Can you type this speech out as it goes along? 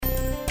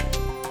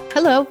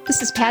Hello,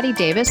 this is Patty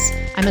Davis.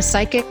 I'm a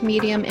psychic,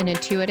 medium, and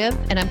intuitive,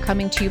 and I'm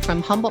coming to you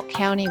from Humboldt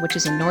County, which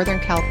is in Northern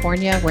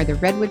California, where the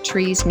redwood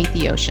trees meet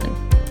the ocean.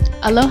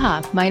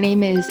 Aloha, my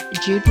name is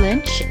Jude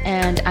Lynch,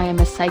 and I am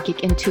a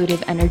psychic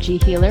intuitive energy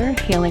healer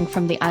hailing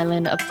from the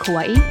island of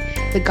Kauai,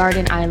 the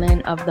garden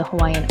island of the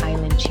Hawaiian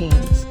island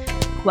chains.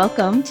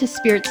 Welcome to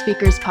Spirit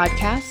Speakers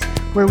Podcast,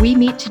 where we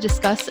meet to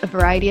discuss a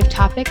variety of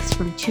topics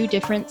from two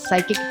different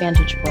psychic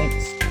vantage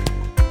points.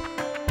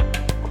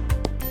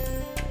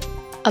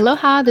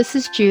 Aloha, this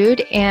is Jude,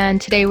 and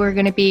today we're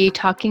going to be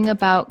talking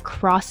about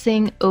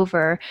crossing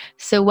over.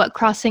 So what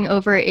crossing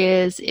over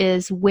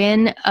is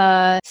when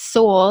a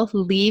soul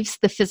leaves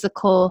the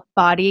physical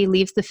body,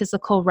 leaves the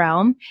physical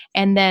realm,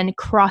 and then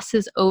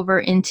crosses over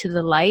into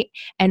the light,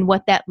 and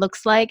what that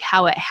looks like,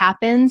 how it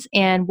happens,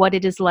 and what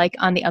it is like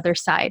on the other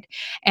side.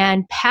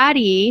 And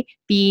Patty,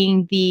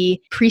 being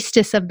the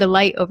priestess of the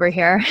light over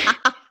here,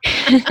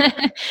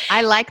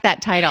 I like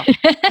that title.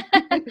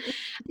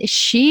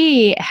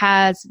 She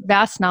has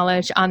vast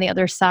knowledge on the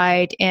other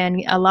side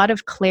and a lot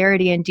of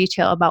clarity and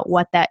detail about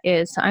what that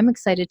is. So I'm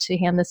excited to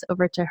hand this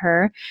over to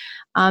her.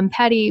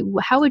 Patty,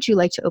 how would you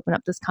like to open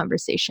up this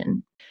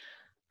conversation?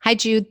 Hi,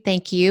 Jude.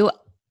 Thank you.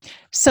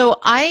 So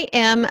I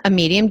am a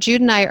medium.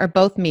 Jude and I are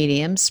both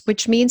mediums,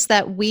 which means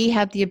that we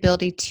have the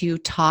ability to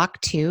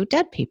talk to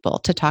dead people,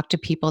 to talk to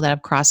people that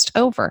have crossed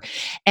over.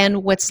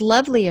 And what's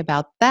lovely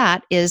about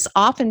that is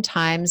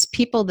oftentimes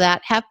people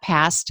that have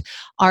passed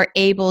are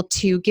able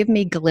to give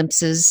me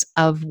glimpses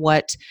of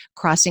what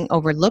crossing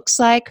over looks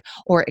like,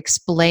 or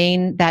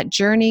explain that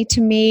journey to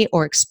me,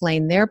 or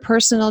explain their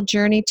personal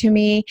journey to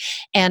me.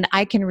 And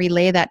I can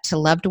relay that to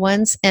loved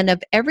ones. And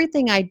of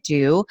everything I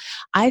do,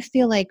 I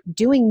feel like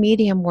doing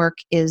medium work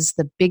is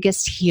the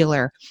biggest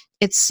healer.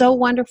 It's so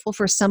wonderful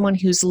for someone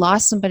who's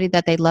lost somebody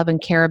that they love and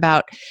care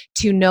about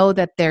to know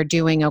that they're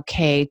doing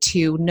okay,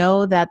 to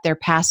know that their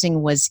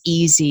passing was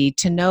easy,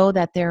 to know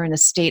that they're in a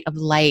state of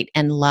light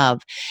and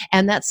love.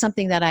 And that's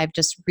something that I've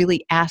just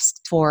really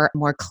asked for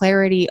more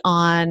clarity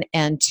on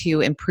and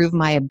to improve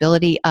my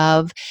ability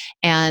of.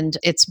 And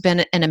it's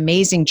been an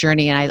amazing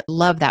journey, and I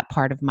love that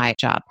part of my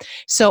job.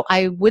 So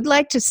I would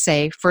like to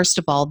say, first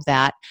of all,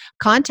 that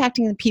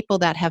contacting the people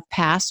that have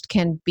passed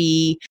can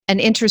be an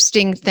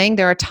interesting thing.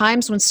 There are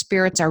times when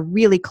spirits are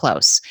really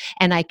close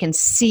and I can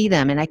see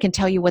them and I can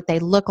tell you what they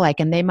look like,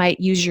 and they might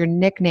use your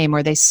nickname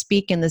or they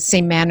speak in the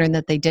same manner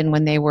that they did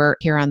when they were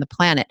here on the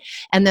planet.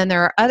 And then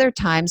there are other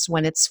times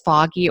when it's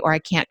foggy or I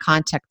can't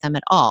contact them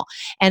at all.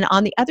 And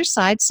on the other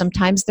side,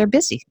 sometimes they're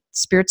busy.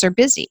 Spirits are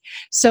busy.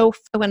 So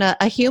when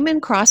a human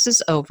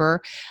crosses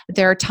over,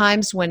 there are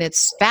times when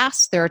it's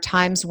fast, there are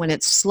times when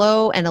it's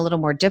slow and a little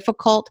more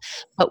difficult.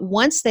 But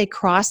once they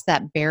cross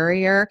that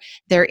barrier,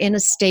 they're in a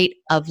state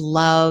of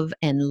love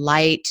and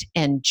light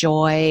and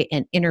joy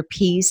and inner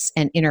peace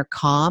and inner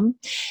calm.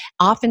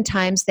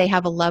 Oftentimes they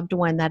have a loved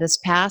one that has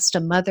passed, a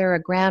mother, a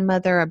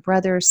grandmother, a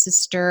brother,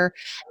 sister,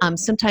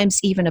 sometimes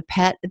even a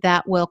pet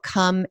that will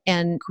come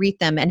and greet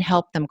them and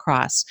help them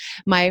cross.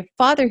 My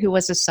father, who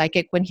was a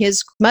psychic, when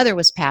his mother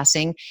was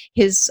passing,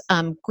 his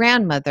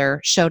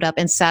grandmother showed up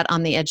and sat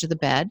on the edge of the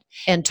bed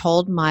and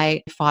told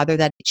my father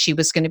that she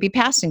was going to be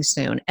passing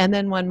soon. And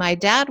then when my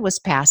dad was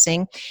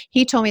passing,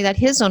 he told me that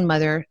his own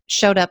mother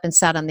showed up and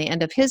sat on the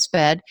end of his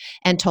bed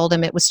and told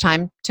him it was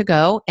time to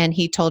go. And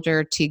he told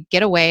her to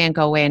get away and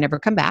go away and never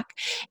come back,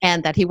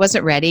 and that he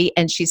wasn't ready.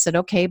 And she said,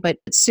 okay, but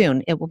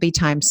soon, it will be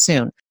time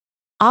soon.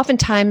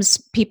 Oftentimes,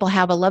 people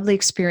have a lovely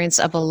experience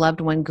of a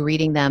loved one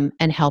greeting them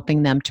and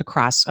helping them to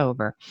cross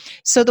over.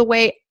 So the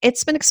way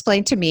it's been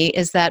explained to me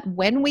is that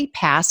when we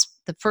pass,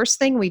 the first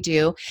thing we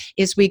do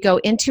is we go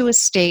into a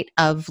state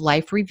of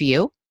life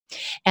review.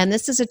 And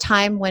this is a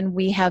time when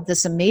we have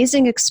this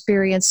amazing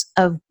experience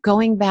of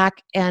going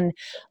back and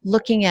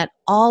looking at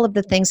all of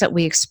the things that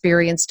we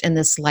experienced in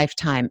this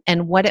lifetime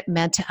and what it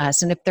meant to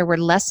us. And if there were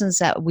lessons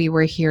that we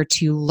were here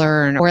to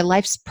learn, or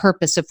life's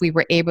purpose, if we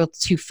were able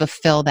to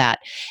fulfill that.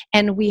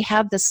 And we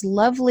have this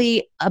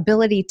lovely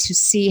ability to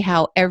see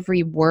how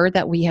every word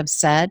that we have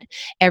said,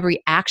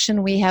 every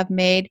action we have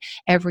made,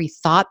 every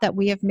thought that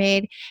we have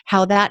made,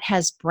 how that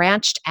has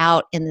branched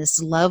out in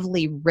this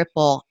lovely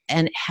ripple,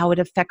 and how it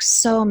affects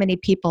so many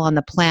people on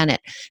the planet.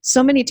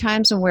 So many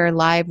times when we're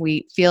alive,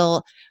 we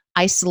feel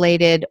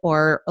isolated,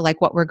 or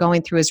like what we're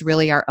going through is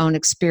really our own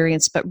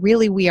experience, but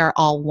really we are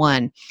all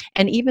one.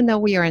 And even though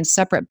we are in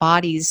separate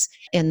bodies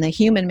in the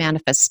human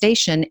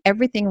manifestation,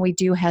 everything we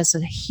do has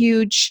a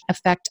huge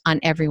effect on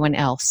everyone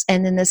else.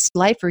 And in this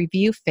life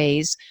review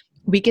phase,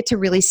 we get to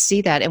really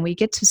see that, and we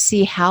get to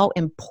see how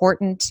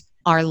important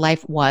our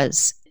life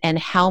was and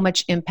how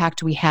much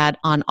impact we had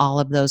on all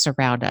of those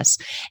around us.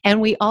 And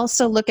we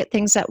also look at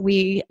things that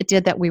we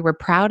did that we were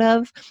proud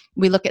of.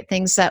 We look at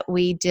things that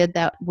we did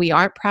that we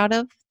aren't proud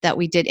of, that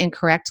we did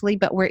incorrectly,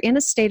 but we're in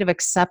a state of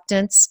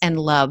acceptance and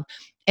love.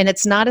 And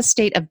it's not a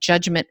state of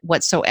judgment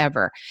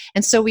whatsoever.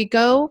 And so we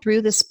go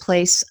through this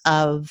place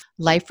of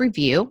life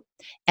review.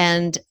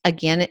 And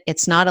again,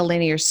 it's not a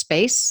linear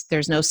space.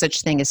 There's no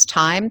such thing as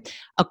time.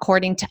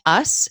 According to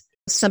us,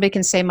 Somebody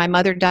can say, my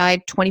mother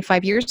died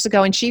 25 years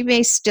ago, and she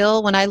may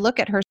still, when I look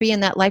at her, be in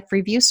that life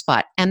review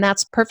spot. And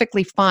that's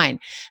perfectly fine.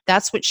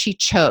 That's what she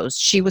chose.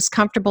 She was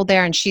comfortable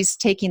there, and she's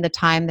taking the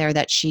time there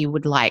that she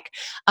would like.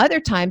 Other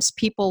times,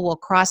 people will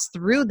cross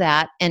through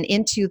that and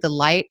into the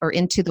light or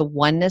into the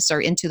oneness or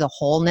into the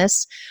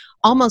wholeness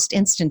almost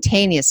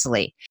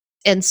instantaneously.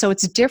 And so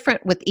it's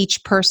different with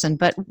each person.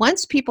 But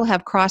once people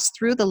have crossed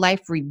through the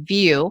life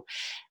review,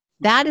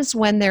 that is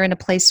when they're in a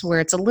place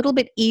where it's a little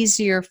bit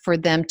easier for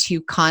them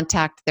to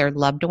contact their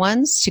loved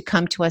ones, to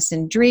come to us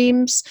in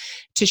dreams,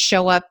 to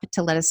show up,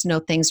 to let us know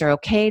things are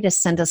okay, to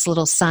send us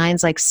little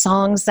signs like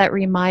songs that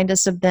remind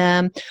us of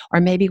them, or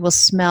maybe we'll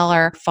smell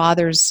our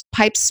father's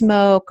pipe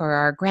smoke or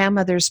our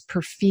grandmother's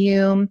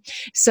perfume.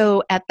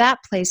 So at that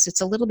place,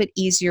 it's a little bit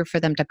easier for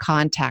them to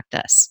contact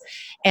us.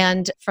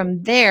 And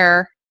from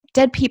there,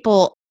 dead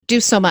people do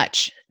so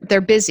much.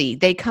 They're busy.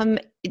 They come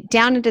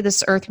down into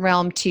this earth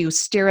realm to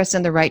steer us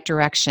in the right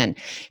direction,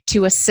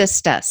 to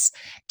assist us,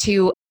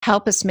 to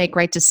help us make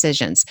right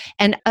decisions.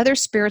 And other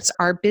spirits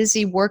are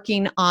busy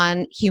working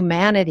on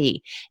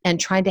humanity and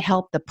trying to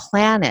help the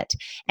planet.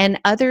 And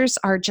others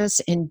are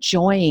just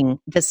enjoying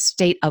the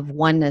state of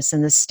oneness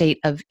and the state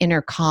of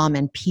inner calm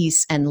and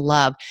peace and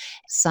love.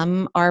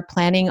 Some are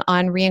planning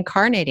on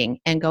reincarnating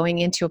and going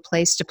into a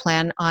place to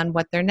plan on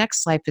what their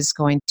next life is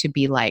going to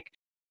be like.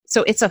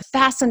 So it's a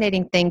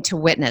fascinating thing to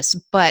witness,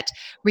 but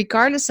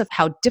regardless of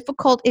how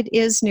difficult it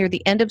is near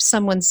the end of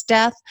someone's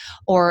death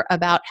or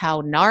about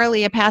how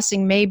gnarly a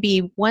passing may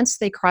be, once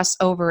they cross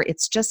over,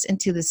 it's just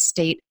into the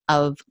state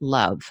of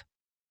love.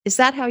 Is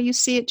that how you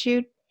see it,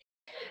 Jude?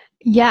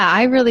 Yeah,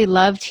 I really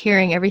loved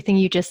hearing everything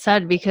you just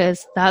said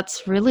because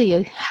that's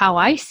really how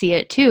I see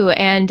it too.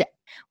 And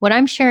what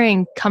I'm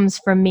sharing comes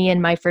from me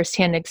and my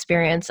firsthand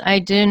experience. I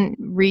didn't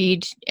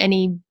read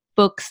any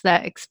books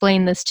that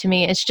explain this to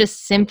me. It's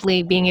just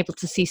simply being able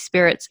to see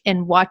spirits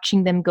and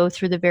watching them go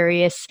through the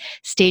various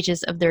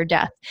stages of their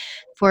death.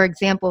 For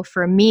example,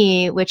 for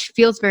me, which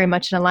feels very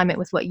much in alignment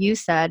with what you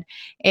said,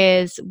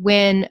 is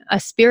when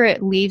a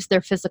spirit leaves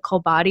their physical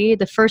body,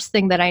 the first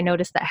thing that I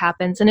notice that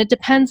happens, and it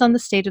depends on the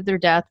state of their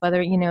death,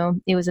 whether,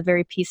 it was a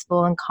very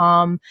peaceful and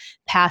calm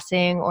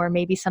passing or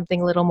maybe something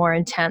a little more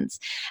intense.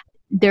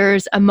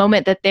 There's a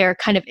moment that they're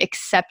kind of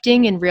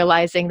accepting and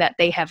realizing that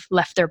they have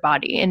left their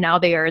body and now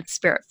they are in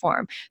spirit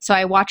form. So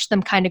I watch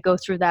them kind of go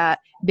through that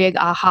big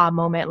aha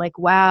moment, like,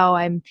 wow,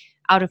 I'm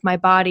out of my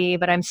body,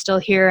 but I'm still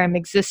here, I'm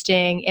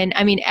existing. And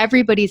I mean,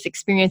 everybody's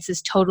experience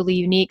is totally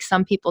unique.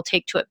 Some people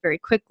take to it very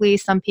quickly.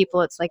 Some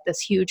people, it's like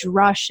this huge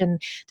rush and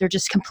they're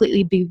just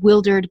completely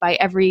bewildered by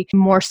every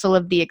morsel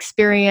of the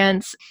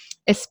experience.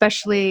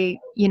 Especially,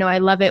 I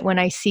love it when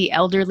I see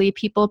elderly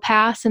people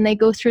pass and they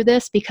go through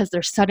this because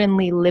they're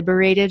suddenly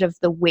liberated of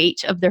the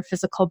weight of their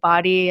physical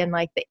body and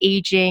like the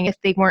aging, if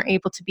they weren't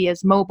able to be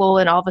as mobile,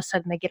 and all of a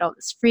sudden they get all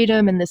this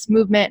freedom and this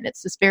movement. And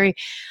it's this very,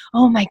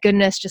 oh my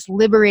goodness, just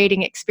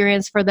liberating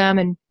experience for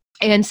them.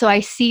 And so I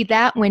see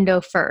that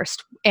window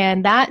first.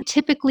 And that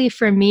typically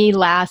for me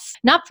lasts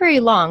not very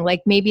long,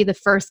 like maybe the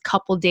first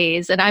couple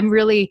days. And I'm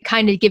really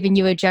kind of giving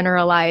you a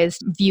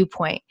generalized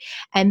viewpoint.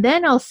 And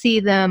then I'll see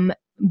them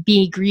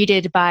be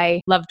greeted by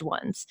loved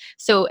ones.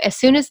 So as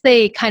soon as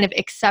they kind of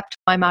accept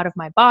I'm out of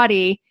my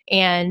body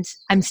and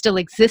I'm still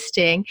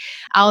existing,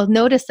 I'll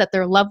notice that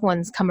their loved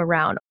ones come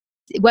around.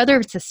 Whether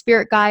it's a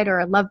spirit guide or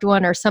a loved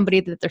one or somebody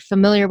that they're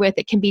familiar with,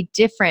 it can be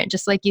different.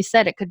 Just like you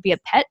said, it could be a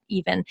pet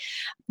even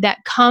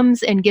that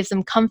comes and gives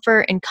them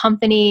comfort and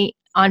company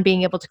on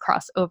being able to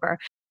cross over,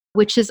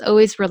 which is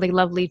always really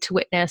lovely to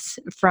witness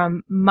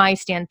from my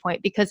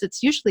standpoint, because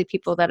it's usually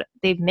people that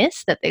they've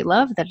missed, that they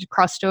love, that had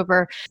crossed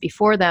over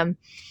before them.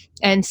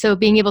 And so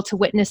being able to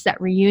witness that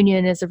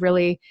reunion is a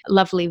really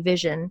lovely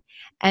vision.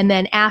 And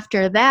then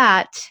after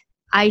that,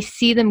 I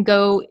see them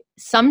go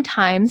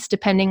sometimes,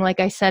 depending,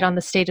 like I said, on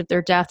the state of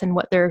their death and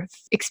what they're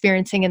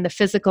experiencing in the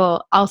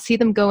physical, I'll see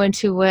them go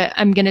into what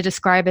I'm going to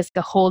describe as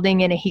the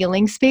holding and a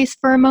healing space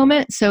for a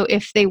moment. So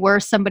if they were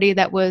somebody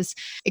that was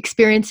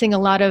experiencing a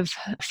lot of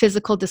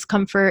physical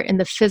discomfort in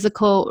the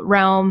physical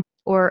realm,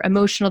 or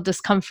emotional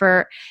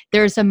discomfort,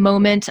 there's a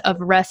moment of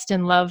rest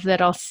and love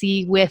that I'll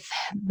see with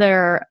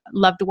their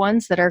loved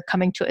ones that are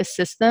coming to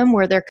assist them,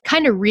 where they're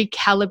kind of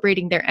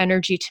recalibrating their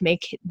energy to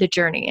make the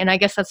journey. And I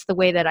guess that's the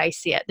way that I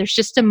see it. There's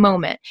just a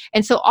moment.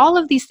 And so all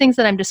of these things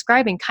that I'm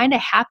describing kind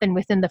of happen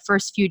within the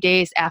first few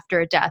days after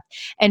a death.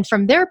 And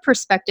from their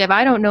perspective,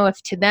 I don't know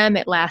if to them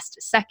it lasts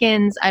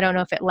seconds. I don't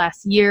know if it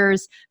lasts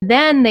years.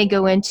 Then they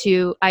go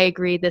into, I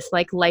agree, this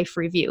like life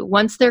review.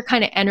 Once their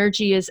kind of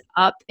energy is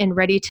up and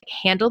ready to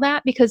handle that,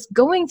 because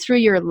going through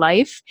your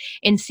life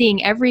and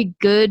seeing every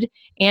good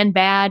and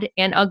bad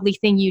and ugly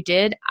thing you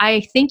did, I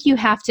think you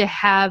have to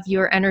have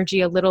your energy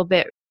a little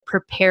bit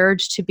prepared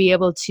to be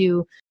able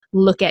to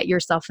look at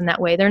yourself in that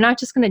way. They're not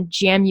just going to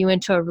jam you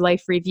into a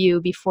life review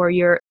before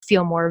you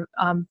feel more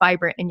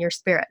vibrant in your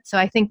spirit. So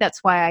I think that's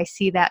why I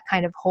see that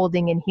kind of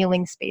holding and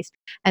healing space.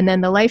 And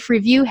then the life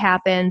review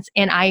happens,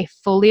 and I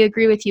fully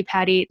agree with you,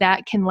 Patty,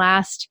 that can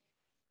last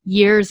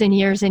years and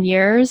years and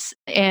years.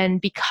 And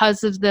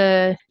because of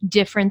the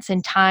difference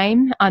in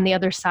time on the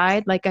other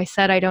side, like I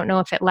said, I don't know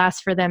if it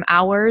lasts for them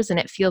hours and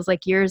it feels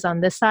like years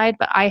on this side,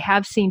 but I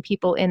have seen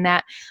people in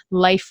that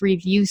life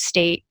review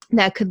state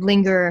that could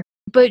linger.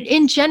 But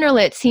in general,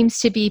 it seems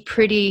to be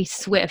pretty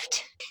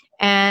swift.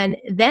 And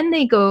then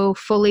they go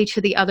fully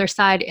to the other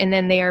side, and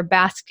then they are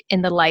basked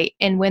in the light.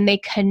 And when they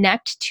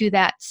connect to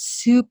that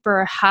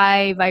super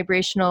high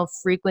vibrational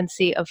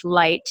frequency of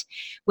light,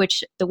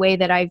 which the way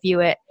that I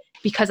view it,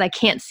 because I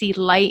can't see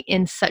light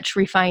in such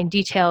refined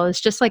detail, is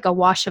just like a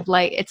wash of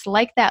light. It's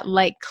like that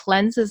light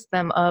cleanses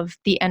them of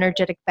the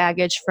energetic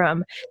baggage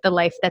from the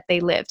life that they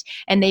lived,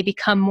 and they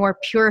become more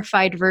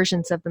purified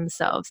versions of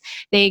themselves.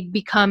 They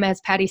become,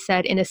 as Patty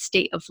said, in a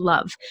state of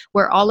love,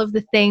 where all of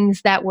the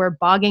things that were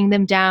bogging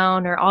them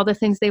down, or all the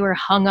things they were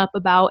hung up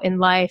about in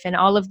life, and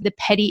all of the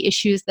petty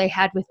issues they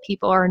had with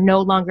people are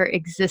no longer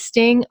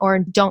existing or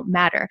don't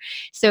matter.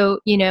 So,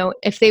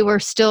 if they were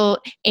still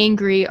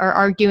angry or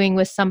arguing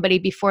with somebody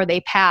before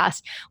they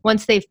passed,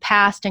 once they've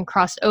passed and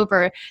crossed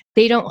over,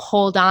 they don't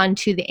hold on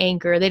to the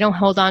anger. They don't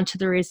hold on to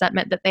the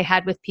resentment that they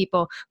had with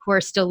people who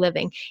are still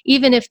living,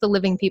 even if the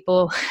living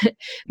people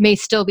may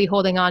still be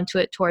holding on to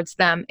it towards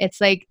them. It's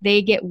like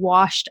they get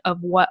washed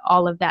of what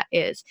all of that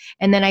is.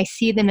 And then I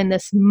see them in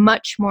this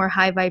much more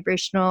high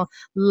vibrational,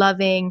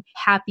 loving,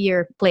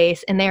 happier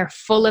place. And they are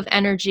full of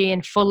energy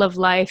and full of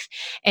life.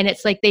 And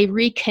it's like they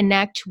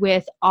reconnect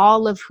with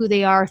all of who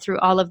they are through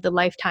all of the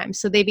lifetimes.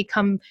 So they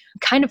become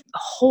kind of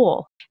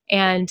whole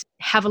and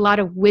have a lot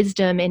of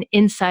wisdom and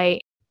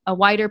insight, a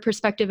wider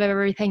perspective of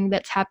everything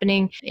that's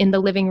happening in the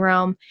living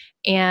realm.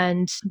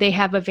 And they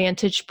have a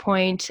vantage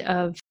point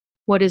of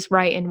what is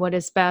right and what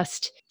is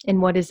best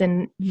and what is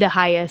in the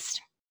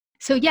highest.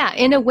 So yeah,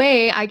 in a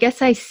way, I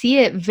guess I see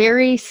it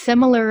very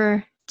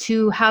similar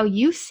to how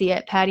you see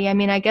it, Patty. I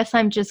mean, I guess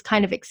I'm just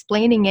kind of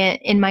explaining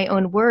it in my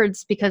own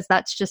words because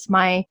that's just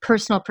my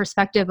personal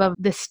perspective of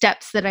the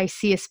steps that I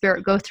see a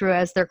spirit go through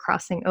as they're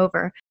crossing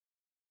over.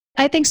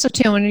 I think so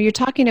too. When you're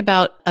talking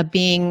about a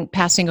being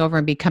passing over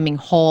and becoming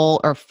whole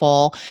or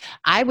full,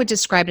 I would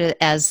describe it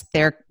as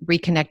they're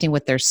reconnecting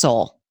with their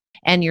soul.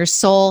 And your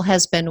soul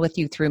has been with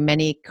you through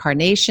many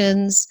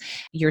incarnations.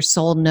 Your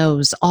soul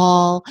knows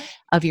all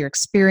of your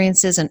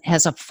experiences and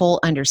has a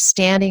full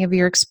understanding of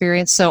your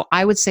experience. So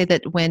I would say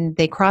that when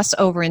they cross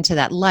over into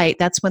that light,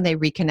 that's when they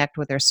reconnect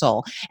with their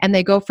soul. And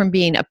they go from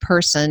being a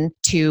person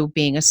to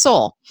being a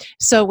soul.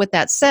 So with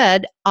that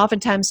said,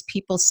 oftentimes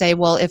people say,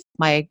 well, if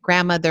my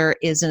grandmother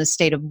is in a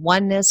state of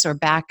oneness or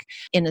back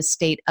in a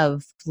state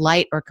of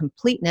light or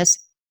completeness,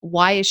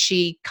 why is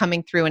she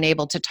coming through and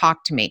able to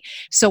talk to me?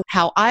 So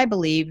how I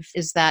believe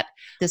is that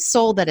the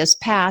soul that has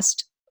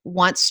passed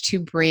wants to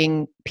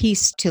bring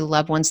peace to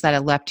loved ones that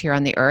are left here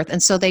on the earth.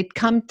 And so they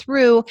come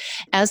through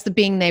as the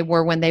being they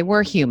were when they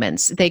were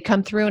humans. They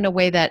come through in a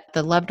way that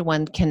the loved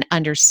one can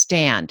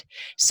understand.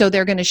 So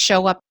they're going to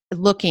show up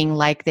looking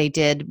like they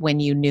did when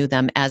you knew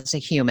them as a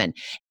human.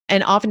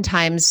 And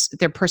oftentimes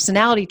their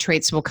personality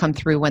traits will come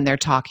through when they're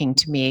talking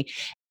to me.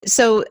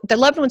 So the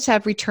loved ones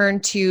have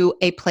returned to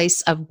a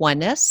place of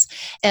oneness.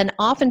 And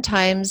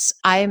oftentimes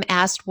I'm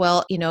asked,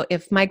 well,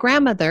 if my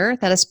grandmother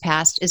that has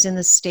passed is in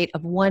the state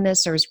of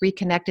oneness or is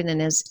reconnected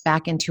and is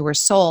back into her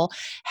soul,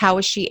 how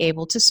is she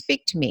able to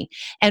speak to me?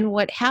 And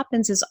what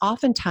happens is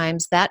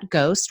oftentimes that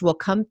ghost will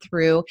come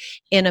through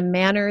in a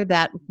manner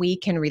that we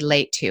can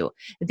relate to.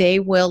 They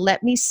will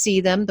let me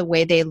see them the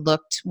way they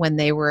looked when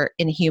they were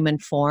in human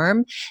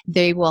form.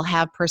 They will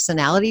have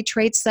personality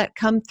traits that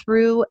come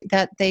through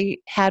that they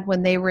had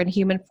when they were in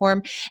human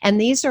form. And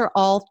these are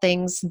all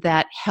things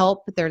that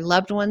help their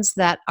loved ones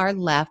that are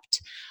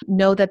left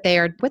know that they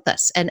are with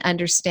us and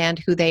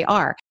understand who they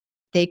are.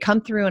 They come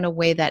through in a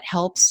way that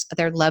helps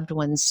their loved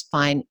ones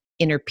find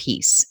inner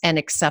peace and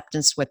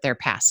acceptance with their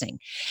passing.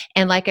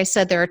 And like I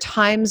said, there are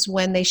times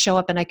when they show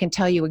up and I can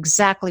tell you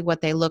exactly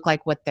what they look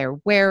like, what they're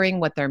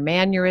wearing, what their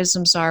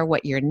mannerisms are,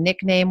 what your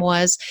nickname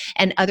was.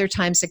 And other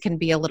times it can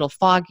be a little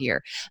foggier.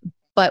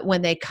 But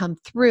when they come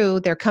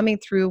through, they're coming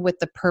through with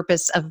the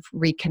purpose of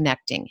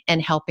reconnecting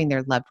and helping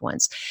their loved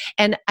ones.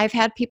 And I've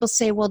had people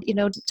say, well,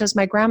 does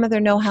my grandmother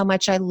know how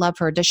much I love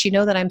her? Does she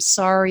know that I'm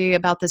sorry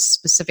about this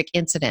specific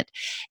incident?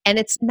 And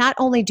it's not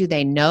only do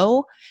they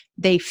know,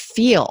 they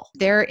feel.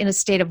 They're in a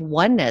state of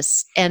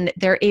oneness and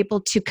they're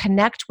able to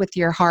connect with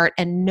your heart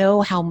and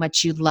know how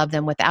much you love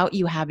them without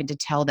you having to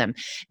tell them.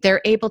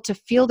 They're able to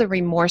feel the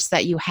remorse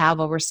that you have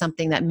over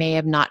something that may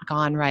have not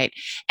gone right.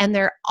 And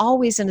they're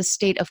always in a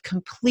state of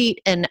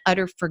complete and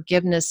utter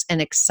forgiveness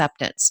and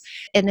acceptance.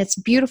 And it's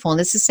beautiful. And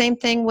it's the same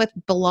thing with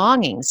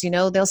belongings.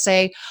 They'll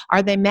say,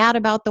 are they mad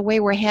about the way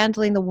we're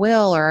handling the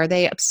will, or are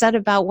they upset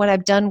about what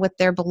I've done with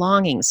their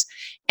belongings?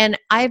 And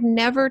I've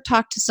never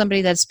talked to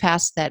somebody that's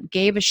passed that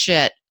gave a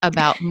shit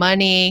about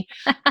money,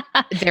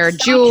 their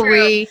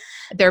jewelry,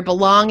 their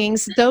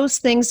belongings. Those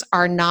things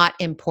are not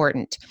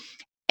important.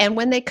 And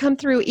when they come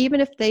through, even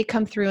if they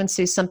come through and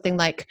say something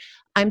like,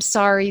 I'm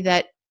sorry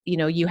that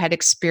you had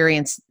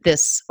experienced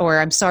this, or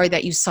I'm sorry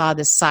that you saw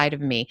this side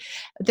of me.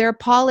 They're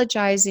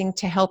apologizing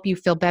to help you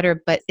feel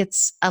better, but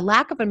it's a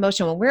lack of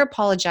emotion. When we're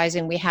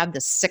apologizing, we have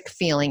this sick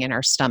feeling in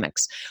our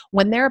stomachs.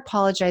 When they're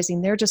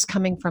apologizing, they're just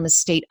coming from a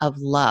state of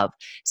love.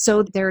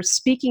 So they're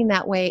speaking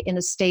that way in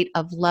a state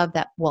of love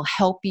that will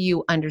help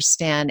you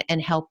understand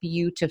and help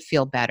you to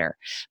feel better.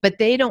 But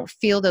they don't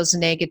feel those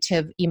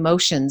negative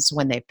emotions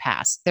when they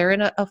pass. They're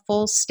in a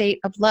full state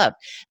of love.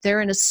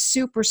 They're in a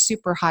super,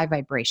 super high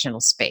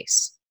vibrational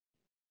space.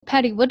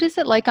 Patty, what is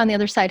it like on the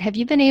other side? Have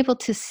you been able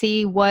to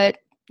see what,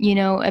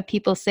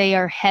 people say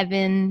are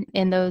heaven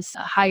in those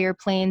higher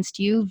planes?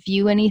 Do you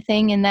view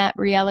anything in that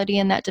reality,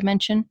 in that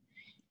dimension?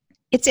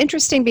 It's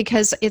interesting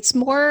because it's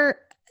more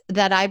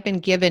that I've been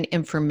given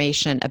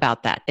information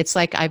about that. It's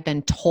like I've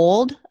been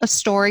told a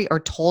story or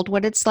told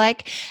what it's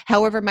like.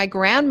 However, my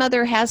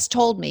grandmother has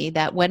told me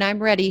that when I'm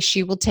ready,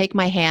 she will take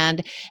my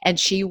hand and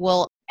she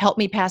will help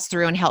me pass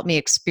through and help me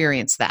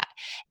experience that.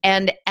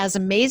 And as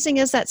amazing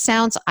as that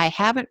sounds, I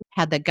haven't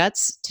had the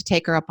guts to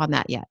take her up on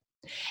that yet.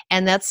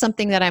 And that's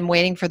something that I'm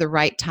waiting for the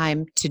right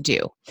time to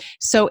do.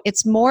 So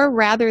it's more,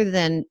 rather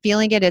than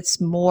feeling it,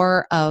 it's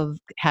more of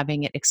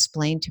having it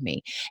explained to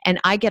me. And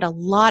I get a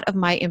lot of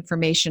my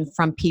information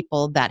from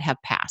people that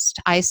have passed.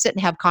 I sit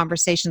and have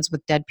conversations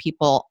with dead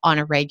people on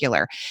a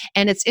regular.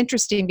 And it's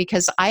interesting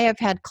because I have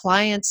had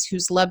clients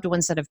whose loved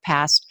ones that have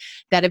passed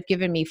that have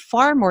given me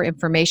far more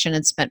information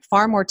and spent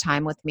far more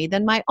time with me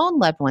than my own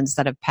loved ones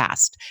that have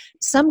passed.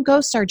 Some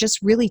ghosts are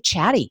just really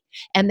chatty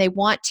and they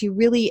want to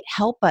really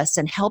help us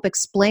and help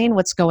explain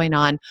what's going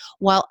on,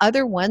 while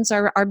other ones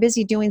are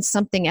busy doing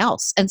something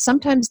else. And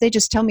sometimes they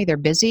just tell me they're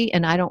busy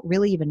and I don't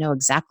really even know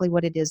exactly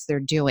what it is they're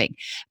doing.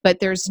 But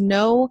there's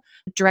no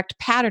direct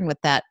pattern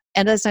with that.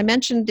 And as I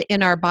mentioned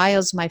in our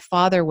bios, my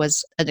father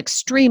was an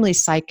extremely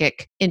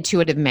psychic,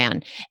 intuitive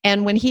man.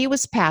 And when he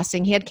was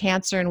passing, he had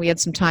cancer and we had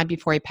some time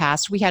before he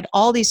passed. We had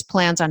all these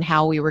plans on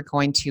how we were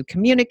going to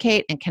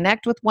communicate and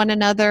connect with one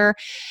another.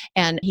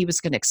 And he was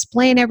going to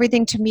explain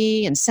everything to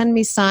me and send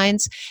me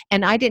signs.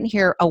 And I didn't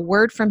hear a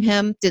word from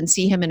him, didn't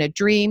see him in a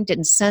dream,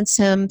 didn't sense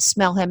him,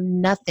 smell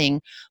him,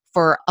 nothing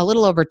for a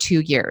little over 2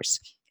 years.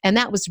 And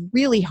that was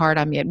really hard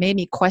on me. It made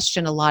me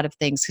question a lot of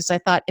things because I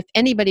thought if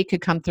anybody could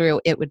come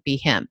through, it would be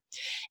him.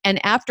 And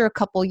after a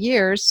couple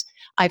years,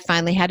 I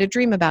finally had a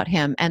dream about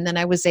him. And then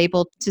I was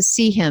able to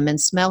see him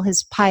and smell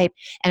his pipe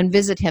and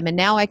visit him. And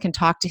now I can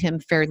talk to him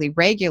fairly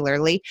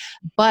regularly.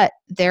 But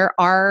there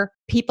are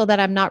people that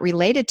I'm not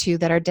related to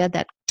that are dead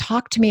that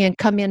talk to me and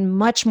come in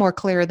much more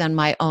clear than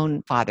my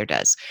own father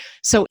does.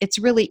 So it's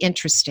really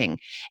interesting.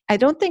 I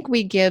don't think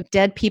we give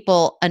dead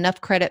people enough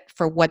credit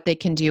for what they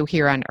can do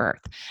here on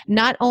earth.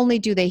 Not only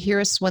do they hear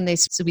us when we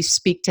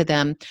speak to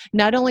them,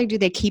 not only do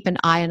they keep an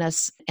eye on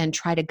us and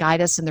try to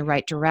guide us in the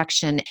right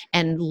direction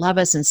and love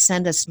us and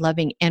send us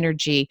loving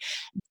energy,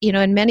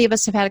 and many of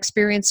us have had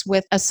experience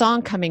with a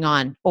song coming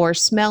on or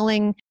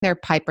smelling their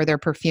pipe or their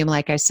perfume,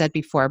 like I said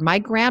before. My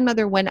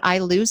grandmother, when I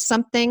lose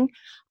something,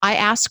 I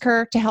ask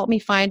her to help me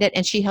find it,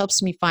 and she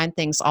helps me find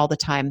things all the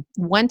time.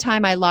 One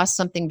time I lost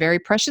something very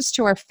precious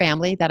to our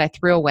family that I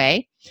threw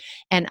away,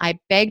 and I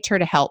begged her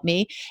to help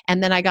me.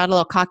 And then I got a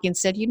little cocky and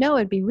said,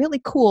 it'd be really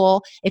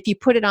cool if you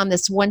put it on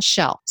this one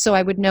shelf so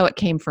I would know it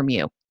came from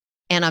you.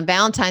 And on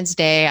Valentine's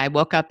Day, I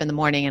woke up in the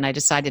morning and I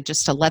decided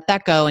just to let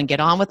that go and get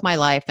on with my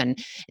life and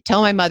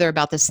tell my mother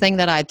about this thing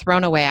that I'd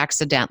thrown away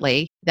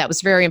accidentally. That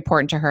was very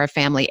important to her, a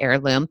family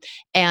heirloom.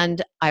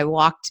 And I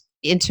walked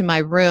into my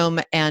room,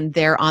 and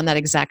there on that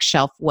exact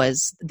shelf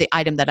was the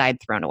item that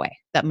I'd thrown away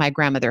that my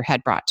grandmother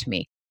had brought to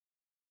me.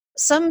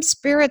 Some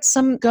spirits,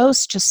 some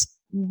ghosts just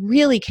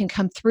really can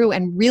come through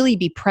and really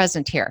be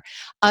present here.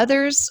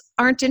 Others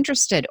aren't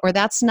interested, or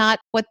that's not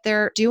what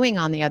they're doing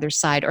on the other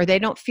side, or they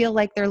don't feel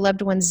like their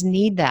loved ones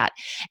need that.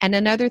 And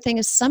another thing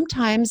is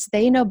sometimes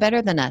they know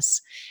better than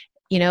us.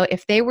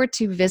 If they were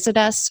to visit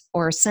us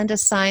or send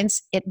us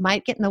signs, it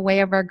might get in the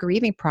way of our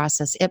grieving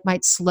process. It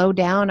might slow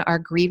down our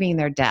grieving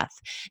their death.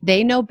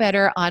 They know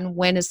better on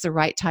when is the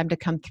right time to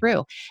come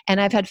through. And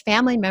I've had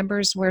family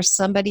members where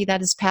somebody that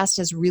has passed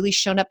has really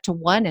shown up to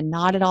one and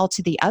not at all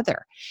to the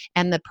other.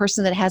 And the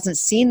person that hasn't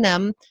seen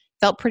them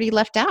felt pretty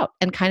left out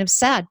and kind of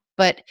sad.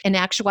 But in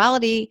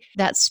actuality,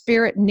 that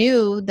spirit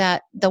knew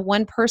that the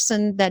one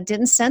person that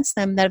didn't sense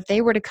them, that if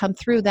they were to come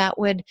through, that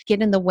would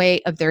get in the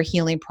way of their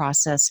healing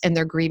process and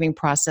their grieving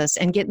process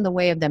and get in the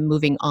way of them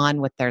moving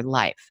on with their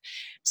life.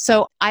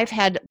 So I've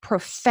had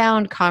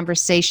profound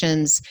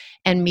conversations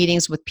and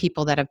meetings with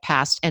people that have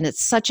passed, and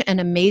it's such an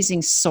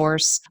amazing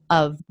source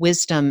of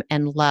wisdom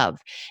and love.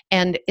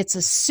 And it's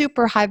a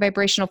super high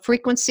vibrational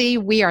frequency.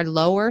 We are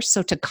lower,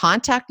 so to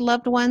contact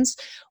loved ones,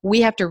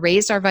 we have to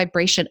raise our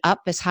vibration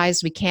up as high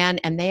as we can,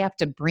 and they have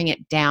to bring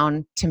it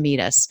down to meet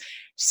us.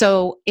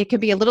 So it can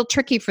be a little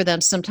tricky for them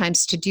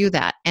sometimes to do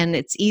that. And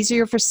it's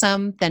easier for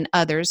some than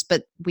others,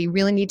 but we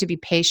really need to be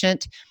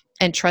patient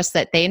and trust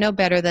that they know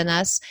better than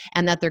us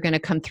and that they're going to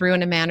come through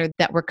in a manner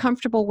that we're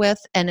comfortable with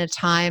and a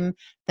time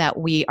that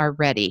we are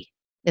ready.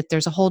 That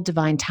there's a whole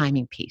divine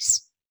timing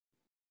piece.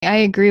 I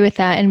agree with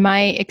that. In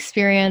my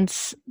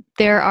experience,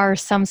 there are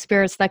some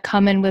spirits that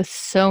come in with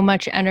so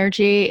much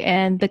energy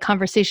and the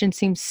conversation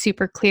seems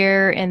super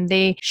clear and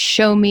they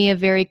show me a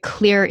very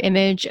clear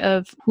image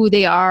of who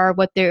they are,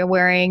 what they're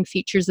wearing,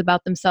 features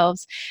about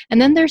themselves.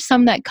 And then there's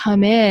some that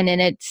come in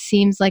and it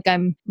seems like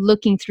I'm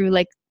looking through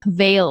like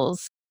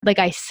veils. Like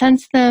I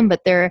sense them, but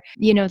they're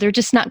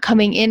just not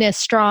coming in as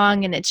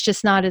strong and it's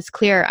just not as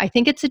clear. I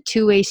think it's a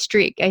two-way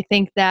streak. I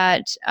think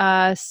that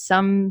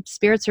some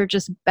spirits are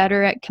just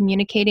better at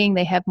communicating.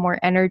 They have more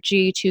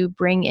energy to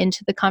bring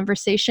into the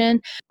conversation.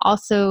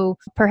 Also,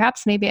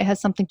 perhaps maybe it has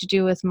something to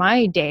do with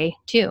my day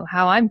too,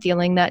 how I'm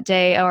feeling that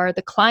day or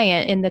the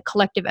client and the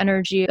collective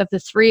energy of the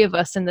three of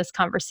us in this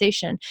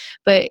conversation.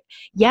 But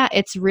yeah,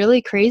 it's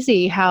really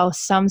crazy how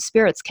some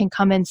spirits can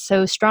come in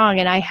so strong.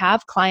 And I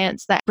have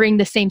clients that bring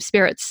the same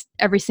spirits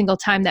every single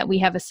time that we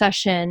have a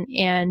session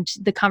and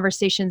the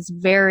conversation's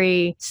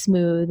very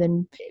smooth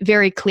and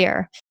very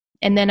clear.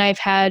 And then I've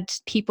had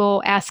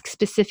people ask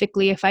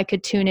specifically if I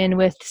could tune in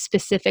with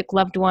specific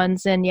loved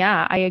ones. And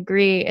yeah, I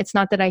agree. It's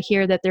not that I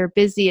hear that they're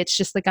busy. It's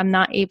just like I'm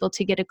not able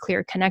to get a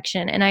clear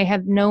connection. And I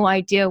have no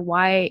idea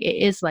why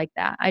it is like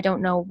that. I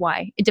don't know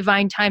why.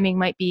 Divine timing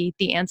might be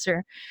the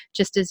answer,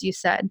 just as you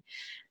said.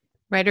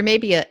 Right. Or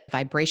maybe a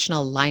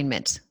vibrational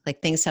alignment,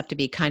 like things have to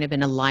be kind of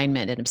in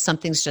alignment. And if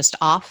something's just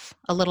off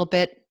a little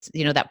bit,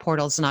 that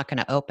portal is not going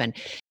to open.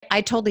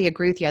 I totally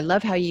agree with you. I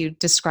love how you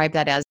describe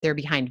that as they're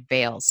behind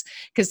veils,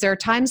 because there are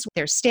times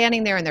they're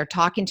standing there and they're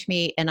talking to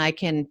me and I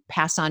can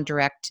pass on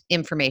direct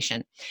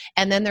information.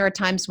 And then there are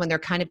times when they're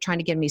kind of trying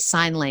to give me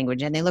sign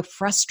language and they look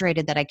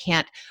frustrated that I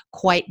can't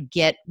quite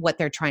get what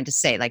they're trying to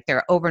say. Like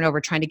they're over and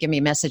over trying to give me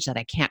a message that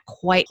I can't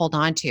quite hold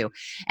on to.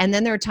 And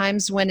then there are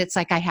times when it's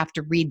like I have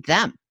to read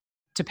them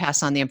to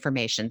pass on the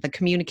information. The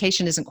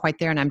communication isn't quite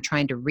there and I'm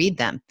trying to read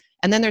them.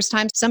 And then there's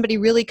times somebody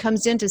really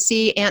comes in to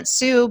see Aunt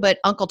Sue, but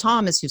Uncle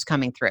Tom is who's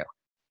coming through.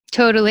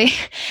 Totally.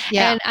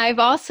 Yeah. And I've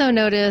also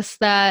noticed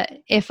that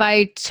if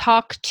I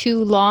talk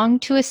too long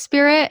to a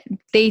spirit,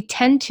 they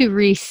tend to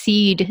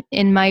recede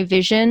in my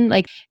vision.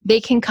 Like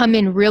they can come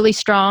in really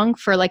strong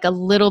for like a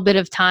little bit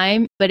of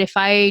time. But if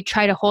I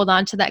try to hold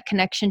on to that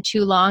connection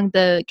too long,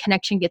 the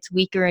connection gets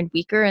weaker and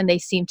weaker and they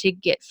seem to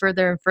get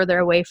further and further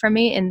away from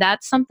me. And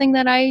that's something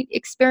that I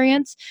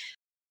experience.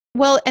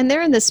 Well, and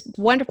they're in this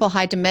wonderful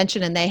high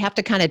dimension and they have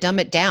to kind of dumb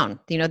it down.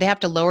 They have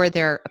to lower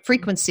their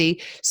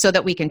frequency so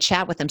that we can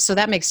chat with them. So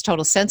that makes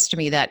total sense to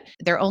me that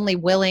they're only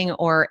willing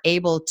or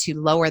able to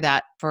lower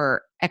that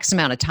for X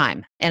amount of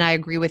time. And I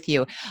agree with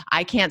you.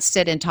 I can't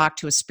sit and talk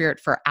to a spirit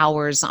for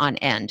hours on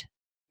end.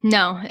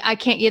 No, I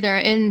can't either.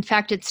 In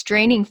fact, it's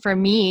draining for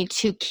me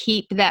to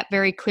keep that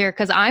very clear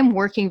because I'm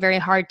working very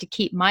hard to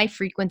keep my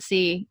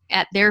frequency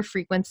at their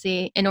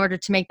frequency in order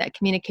to make that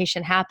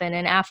communication happen.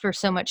 And after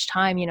so much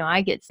time,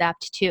 I get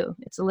zapped too.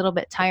 It's a little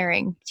bit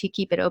tiring to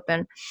keep it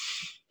open.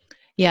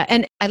 Yeah.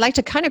 And I'd like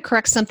to kind of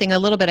correct something a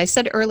little bit. I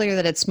said earlier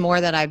that it's more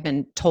that I've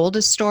been told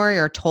a story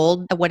or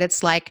told what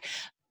it's like.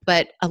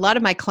 But a lot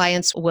of my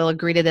clients will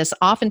agree to this.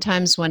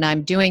 Oftentimes when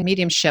I'm doing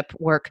mediumship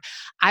work,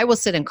 I will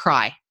sit and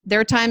cry. There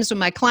are times when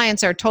my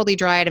clients are totally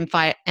dry-eyed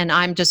and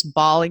I'm just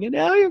bawling, and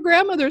your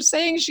grandmother's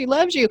saying she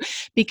loves you,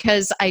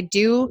 because I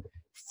do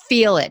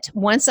feel it.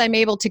 Once I'm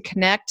able to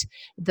connect,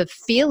 the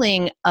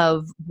feeling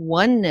of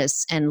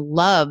oneness and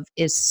love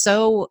is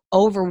so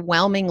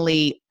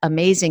overwhelmingly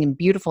amazing and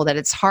beautiful that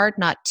it's hard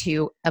not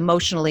to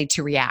emotionally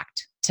to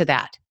react to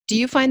that. Do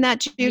you find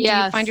that, Jude?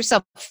 Yes. Do you find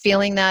yourself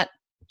feeling that?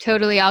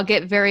 Totally. I'll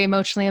get very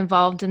emotionally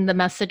involved in the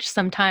message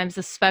sometimes,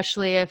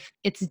 especially if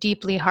it's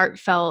deeply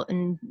heartfelt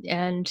and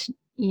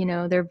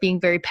they're being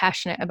very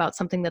passionate about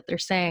something that they're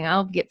saying.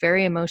 I'll get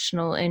very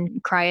emotional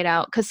and cry it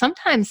out because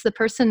sometimes the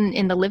person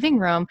in the living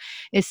room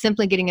is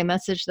simply getting a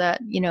message that,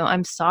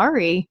 I'm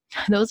sorry.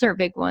 Those are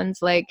big ones.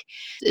 Like,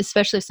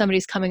 especially if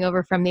somebody's coming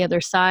over from the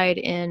other side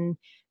and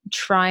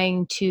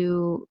trying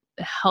to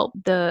help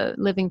the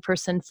living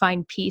person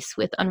find peace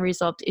with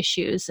unresolved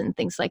issues and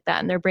things like that.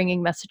 And they're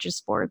bringing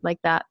messages forward like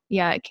that.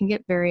 Yeah, it can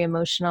get very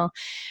emotional.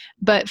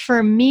 But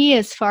for me,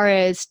 as far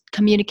as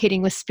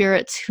communicating with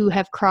spirits who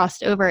have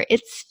crossed over,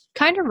 it's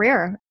kind of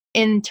rare.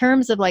 In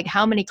terms of like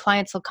how many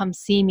clients will come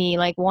see me,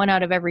 like 1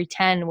 out of every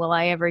 10 will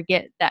I ever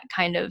get that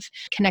kind of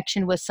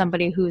connection with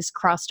somebody who's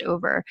crossed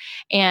over.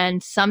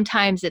 And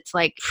sometimes it's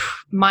like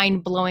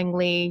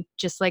mind-blowingly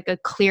just like a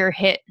clear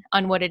hit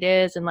on what it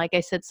is. And like I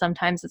said,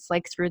 sometimes it's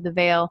like through the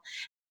veil.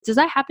 Does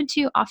that happen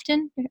to you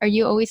often? Are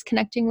you always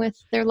connecting with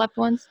their loved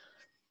ones?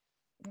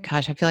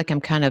 Gosh, I feel like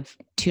I'm kind of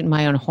tooting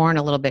my own horn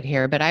a little bit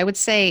here, but I would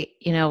say,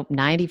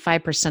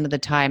 95% of the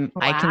time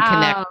I can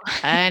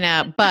connect. I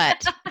know,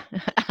 but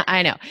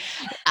I know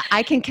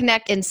I can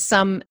connect in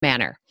some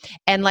manner.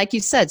 And like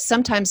you said,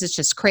 sometimes it's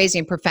just crazy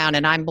and profound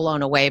and I'm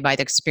blown away by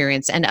the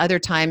experience. And other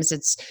times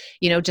it's,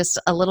 just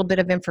a little bit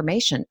of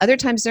information. Other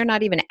times they're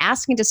not even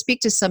asking to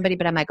speak to somebody,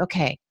 but I'm like,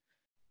 okay,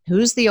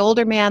 who's the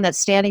older man that's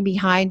standing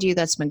behind you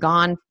that's been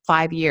gone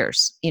 5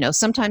 years?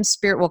 Sometimes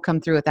spirit will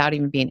come through without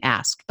even being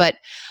asked. But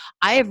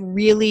I have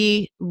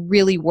really,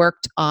 really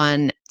worked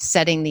on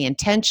setting the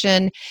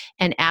intention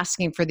and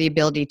asking for the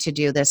ability to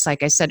do this,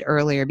 like I said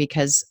earlier,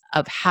 because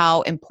of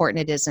how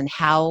important it is and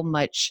how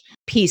much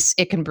peace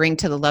it can bring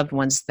to the loved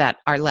ones that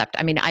are left.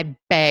 I mean, I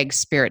beg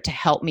Spirit to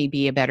help me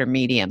be a better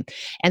medium.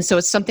 And so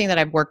it's something that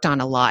I've worked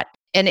on a lot.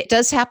 And it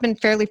does happen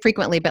fairly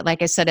frequently, but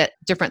like I said, at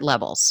different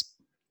levels.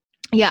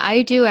 Yeah,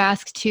 I do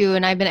ask too,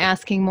 and I've been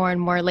asking more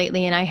and more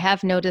lately, and I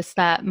have noticed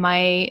that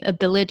my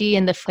ability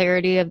and the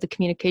clarity of the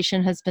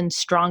communication has been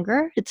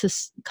stronger.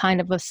 It's kind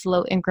of a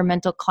slow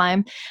incremental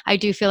climb. I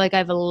do feel like I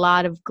have a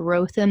lot of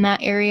growth in that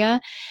area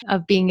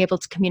of being able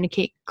to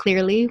communicate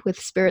clearly with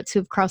spirits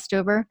who've crossed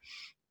over.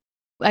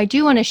 I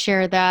do want to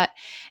share that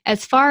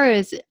as far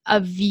as a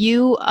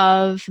view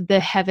of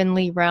the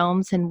heavenly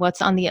realms and what's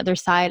on the other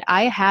side,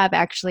 I have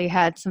actually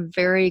had some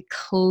very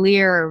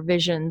clear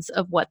visions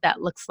of what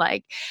that looks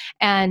like.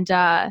 And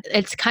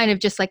it's kind of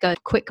just like a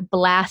quick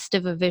blast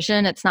of a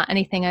vision. It's not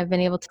anything I've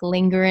been able to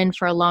linger in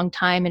for a long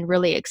time and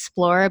really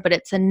explore, but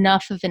it's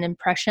enough of an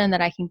impression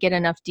that I can get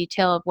enough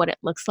detail of what it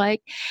looks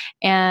like.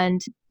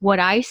 And what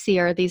I see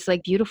are these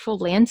like beautiful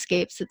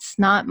landscapes. It's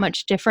not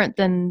much different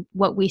than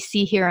what we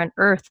see here on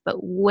Earth,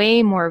 but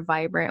way more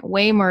vibrant,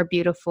 way more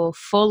beautiful,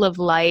 full of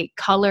light.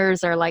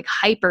 Colors are like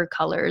hyper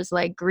colors.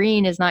 Like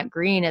green is not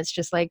green. It's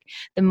just like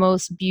the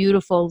most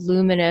beautiful,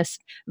 luminous,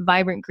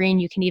 vibrant green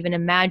you can even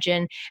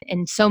imagine,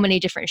 and so many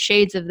different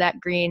shades of that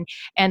green.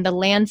 And the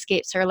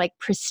landscapes are like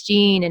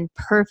pristine and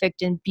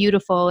perfect and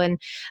beautiful. And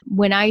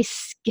when I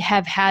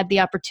have had the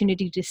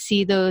opportunity to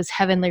see those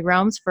heavenly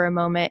realms for a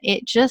moment,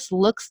 it just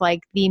looks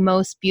like the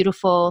most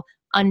beautiful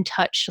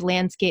untouched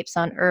landscapes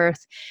on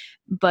Earth,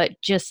 but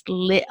just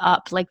lit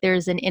up like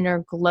there's an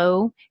inner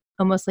glow,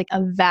 almost like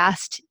a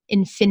vast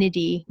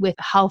infinity with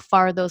how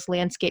far those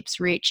landscapes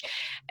reach.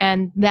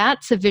 And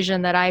that's a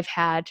vision that I've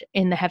had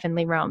in the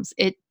heavenly realms.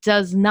 It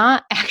does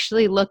not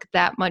actually look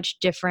that much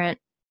different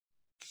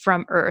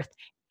from Earth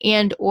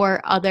and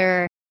or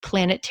other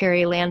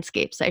planetary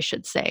landscapes, I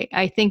should say.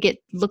 I think it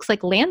looks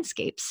like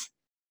landscapes.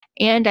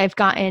 And I've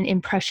gotten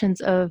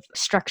impressions of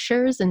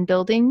structures and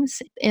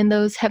buildings in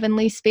those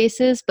heavenly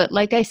spaces. But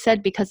like I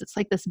said, because it's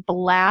like this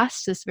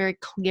blast, this very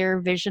clear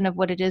vision of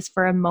what it is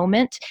for a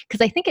moment, because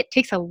I think it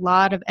takes a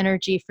lot of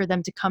energy for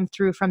them to come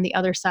through from the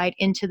other side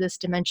into this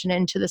dimension,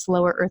 into this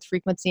lower earth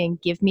frequency and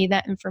give me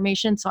that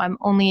information. So I'm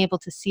only able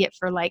to see it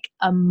for like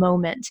a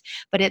moment,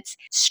 but it's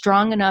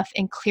strong enough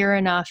and clear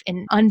enough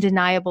and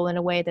undeniable in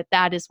a way that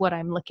that is what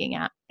I'm looking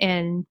at.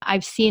 And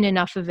I've seen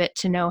enough of it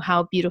to know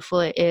how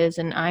beautiful it is.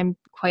 And I'm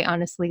quite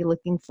honestly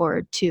looking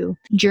forward to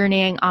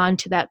journeying on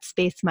to that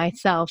space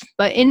myself,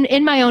 but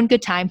in my own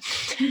good time.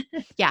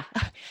 Yeah.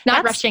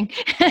 Not rushing.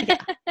 Yeah,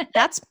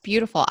 that's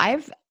beautiful.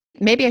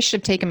 Maybe I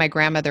should have taken my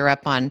grandmother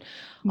up on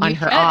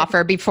her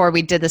offer before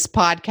we did this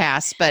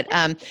podcast, but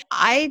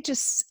I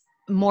just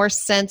more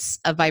sense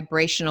a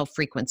vibrational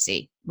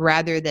frequency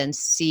rather than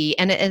see.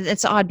 And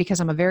it's odd because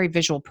I'm a very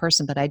visual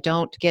person, but I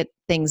don't get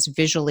things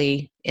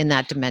visually in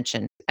that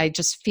dimension. I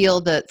just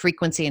feel the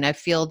frequency and I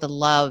feel the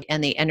love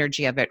and the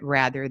energy of it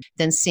rather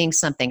than seeing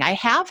something. I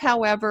have,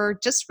 however,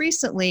 just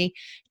recently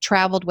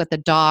traveled with a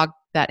dog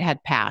that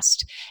had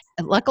passed.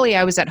 Luckily,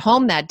 I was at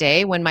home that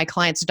day when my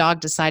client's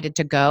dog decided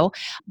to go,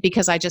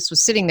 because I just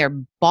was sitting there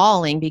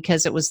bawling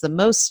because it was the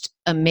most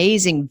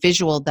amazing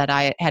visual that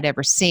I had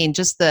ever seen.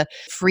 Just the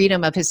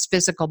freedom of his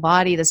physical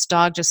body. This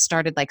dog just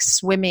started like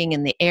swimming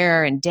in the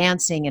air and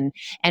dancing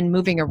and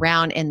moving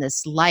around in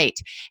this light.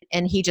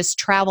 And he just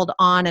traveled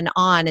on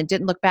and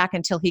didn't look back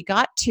until he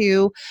got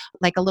to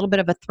like a little bit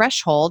of a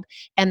threshold.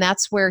 And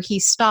that's where he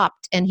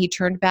stopped and he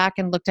turned back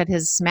and looked at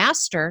his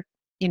master.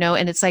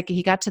 And it's like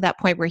he got to that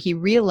point where he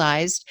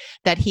realized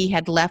that he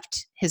had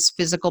left his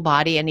physical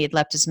body and he had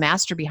left his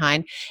master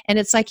behind. And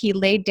it's like he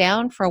laid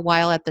down for a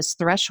while at this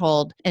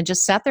threshold and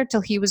just sat there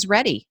till he was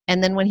ready.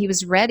 And then when he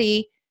was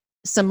ready,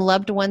 some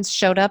loved ones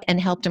showed up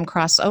and helped him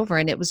cross over.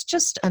 And it was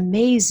just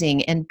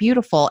amazing and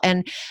beautiful.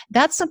 And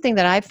that's something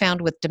that I've found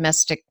with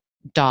domestic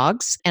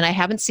dogs. And I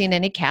haven't seen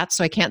any cats,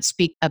 so I can't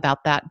speak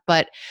about that.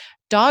 But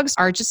dogs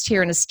are just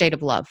here in a state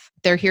of love.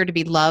 They're here to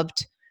be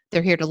loved.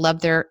 They're here to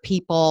love their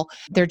people.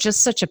 They're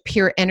just such a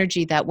pure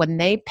energy that when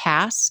they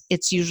pass,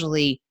 it's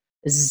usually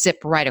zip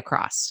right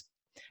across.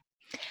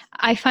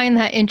 I find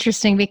that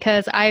interesting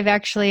because I've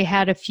actually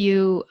had a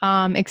few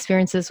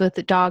experiences with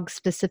the dogs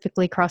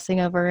specifically crossing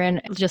over. And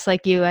just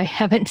like you, I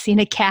haven't seen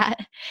a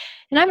cat.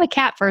 And I'm a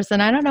cat person.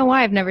 I don't know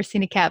why I've never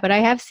seen a cat, but I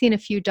have seen a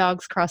few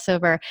dogs cross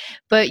over.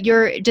 But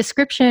your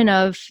description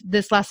of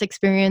this last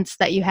experience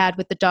that you had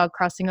with the dog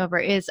crossing over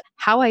is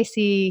how I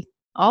see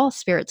all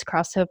spirits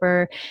cross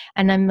over.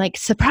 And I'm like,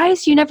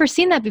 surprised you never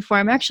seen that before.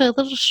 I'm actually a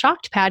little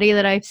shocked, Patty,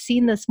 that I've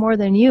seen this more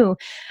than you.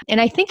 And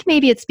I think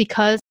maybe it's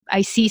because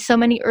I see so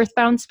many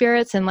earthbound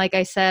spirits. And like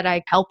I said,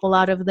 I help a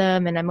lot of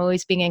them and I'm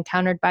always being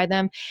encountered by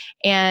them.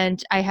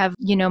 And I have,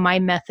 my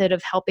method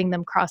of helping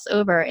them cross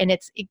over. And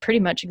it's pretty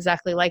much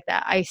exactly like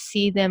that. I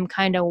see them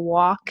kind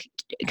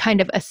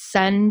of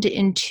ascend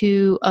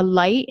into a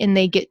light and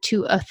they get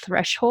to a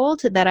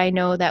threshold that I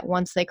know that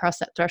once they cross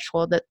that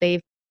threshold that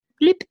they've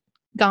bleep,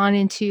 gone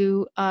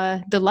into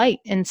the light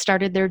and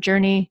started their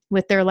journey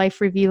with their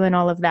life review and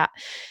all of that.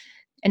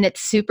 And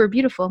it's super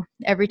beautiful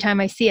every time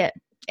I see it.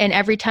 And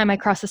every time I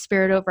cross a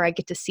spirit over, I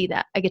get to see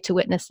that. I get to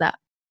witness that.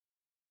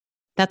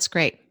 That's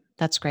great.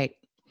 That's great.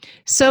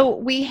 So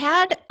we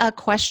had a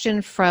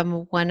question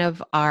from one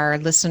of our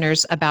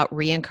listeners about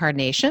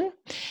reincarnation,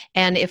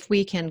 and if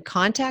we can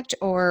contact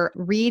or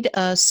read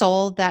a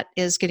soul that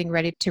is getting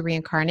ready to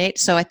reincarnate.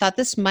 So I thought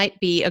this might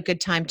be a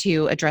good time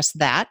to address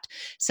that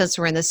since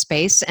we're in this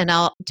space. And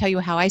I'll tell you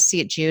how I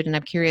see it, Jude, and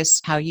I'm curious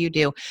how you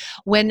do.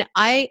 When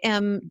I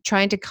am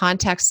trying to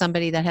contact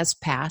somebody that has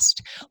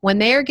passed, when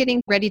they are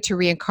getting ready to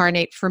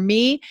reincarnate, for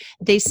me,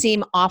 they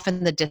seem off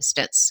in the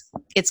distance.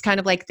 It's kind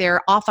of like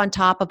they're off on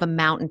top of a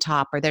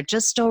mountaintop, or they're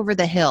just over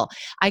the hill.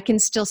 I can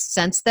still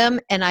sense them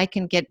and I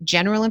can get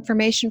general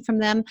information from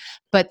them,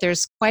 but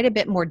there's quite a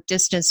bit more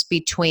distance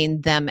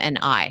between them and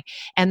I.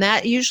 And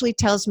that usually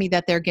tells me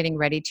that they're getting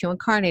ready to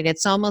incarnate.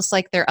 It's almost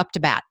like they're up to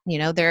bat,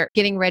 they're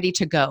getting ready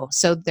to go.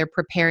 So they're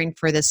preparing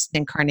for this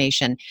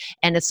incarnation,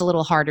 and it's a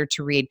little harder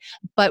to read.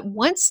 But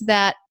once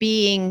that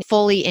being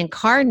fully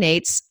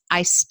incarnates,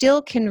 I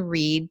still can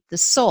read the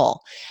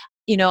soul.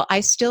 I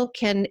still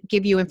can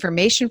give you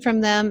information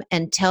from them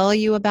and tell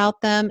you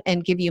about them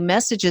and give you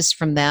messages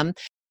from them.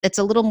 It's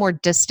a little more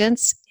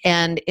distance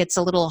and it's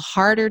a little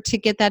harder to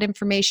get that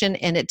information,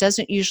 and it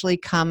doesn't usually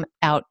come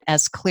out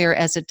as clear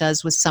as it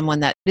does with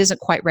someone that isn't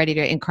quite ready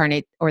to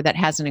incarnate or that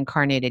hasn't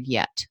incarnated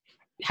yet.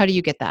 How do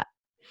you get that?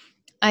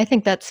 I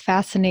think that's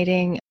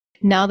fascinating.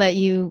 Now that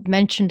you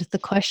mentioned the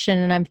question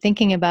and I'm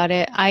thinking about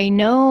it, I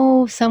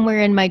know somewhere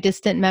in my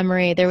distant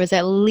memory, there was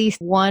at least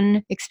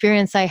one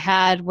experience I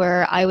had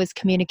where I was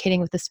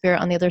communicating with the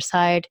spirit on the other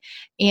side,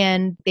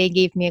 and they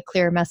gave me a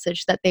clear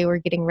message that they were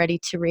getting ready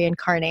to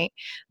reincarnate.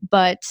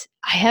 But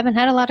I haven't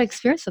had a lot of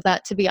experience with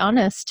that, to be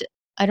honest.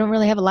 I don't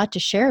really have a lot to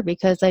share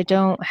because I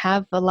don't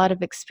have a lot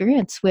of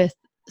experience with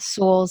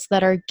souls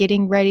that are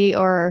getting ready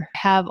or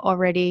have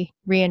already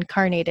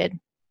reincarnated.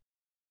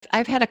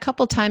 I've had a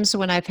couple times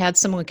when I've had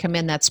someone come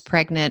in that's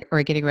pregnant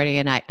or getting ready,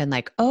 and I've been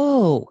like,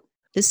 oh,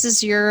 this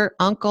is your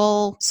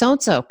uncle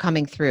so-and-so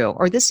coming through,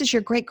 or this is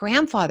your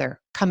great-grandfather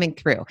coming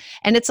through.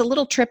 And it's a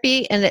little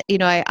trippy. And,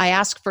 I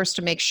ask first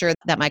to make sure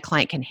that my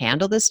client can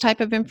handle this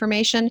type of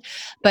information,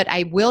 but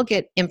I will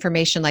get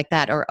information like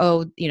that.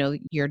 Or,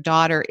 your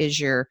daughter is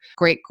your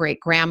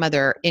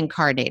great-great-grandmother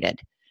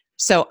incarnated.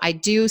 So I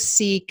do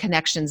see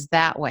connections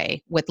that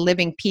way with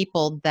living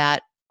people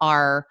that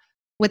are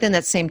within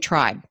that same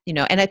tribe,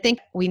 and I think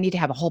we need to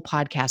have a whole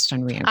podcast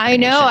on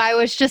reincarnation. I know. I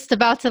was just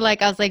about to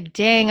I was like,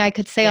 dang, I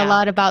could say a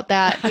lot about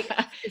that.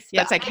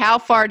 It's like, how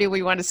far do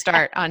we want to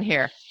start on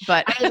here?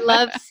 But I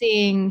love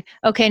seeing,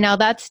 okay, now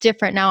that's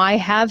different. Now I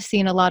have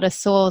seen a lot of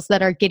souls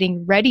that are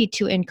getting ready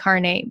to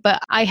incarnate,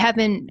 but I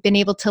haven't been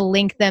able to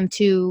link them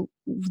to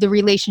the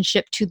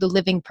relationship to the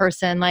living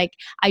person. Like,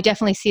 I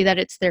definitely see that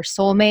it's their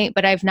soulmate,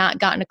 but I've not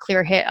gotten a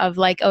clear hit of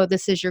oh,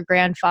 this is your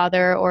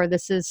grandfather, or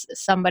this is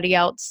somebody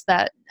else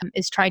that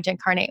is trying to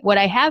incarnate. What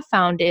I have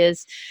found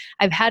is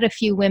I've had a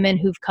few women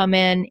who've come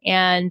in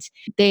and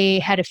they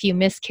had a few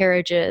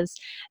miscarriages.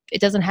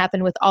 It doesn't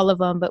happen with all of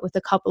them, but with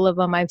a couple of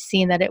them, I've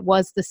seen that it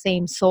was the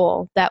same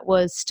soul that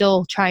was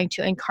still trying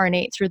to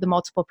incarnate through the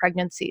multiple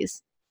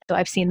pregnancies. So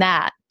I've seen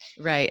that.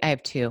 Right. I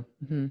have two.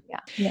 Mm-hmm.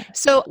 Yeah.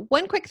 So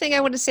one quick thing I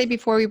want to say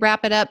before we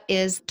wrap it up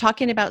is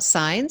talking about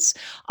signs.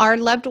 Our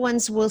loved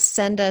ones will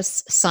send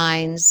us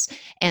signs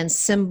and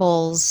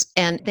symbols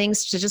and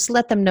things to just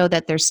let them know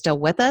that they're still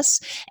with us.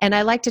 And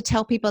I like to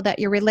tell people that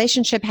your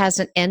relationship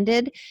hasn't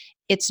ended.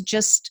 It's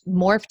just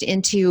morphed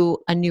into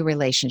a new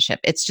relationship.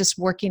 It's just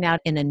working out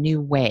in a new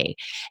way,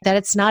 that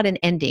it's not an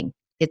ending.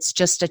 It's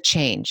just a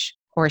change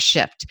or a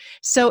shift.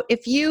 So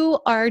if you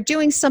are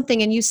doing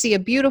something and you see a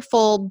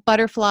beautiful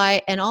butterfly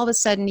and all of a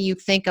sudden you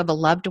think of a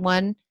loved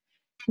one,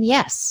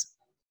 yes,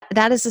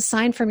 that is a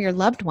sign from your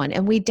loved one.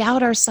 And we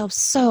doubt ourselves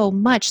so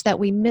much that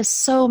we miss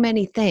so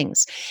many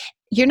things.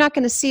 You're not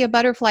going to see a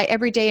butterfly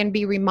every day and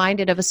be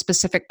reminded of a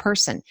specific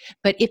person.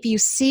 But if you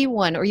see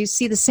one, or you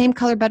see the same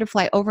color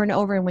butterfly over and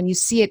over, and when you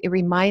see it, it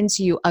reminds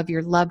you of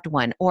your loved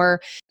one.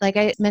 Or like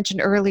I mentioned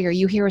earlier,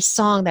 you hear a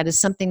song that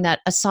is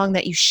a song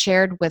that you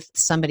shared with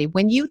somebody.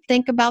 When you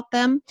think about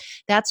them,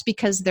 that's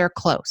because they're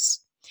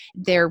close.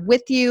 They're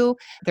with you.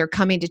 They're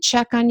coming to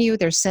check on you.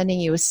 They're sending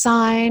you a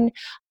sign.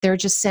 They're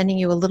just sending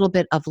you a little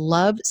bit of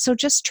love. So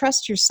just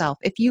trust yourself.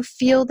 If you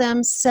feel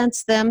them,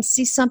 sense them,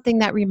 see something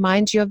that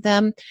reminds you of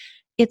them,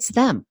 it's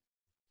them.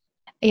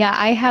 Yeah,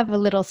 I have a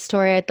little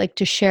story I'd like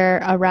to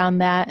share around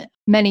that.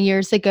 Many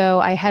years ago,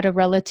 I had a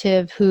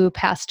relative who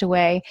passed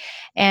away.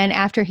 And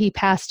after he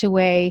passed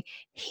away,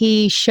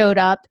 he showed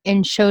up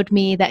and showed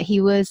me that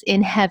he was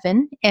in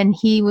heaven. And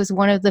he was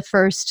one of the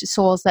first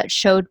souls that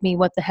showed me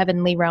what the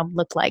heavenly realm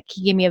looked like.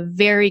 He gave me a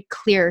very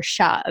clear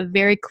shot, a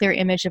very clear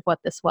image of what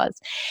this was.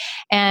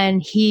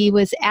 And he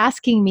was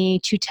asking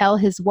me to tell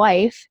his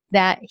wife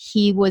that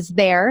he was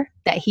there,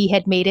 that he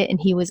had made it, and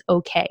he was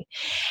okay.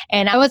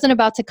 And I wasn't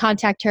about to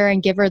contact her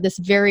and give her this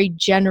very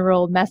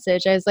general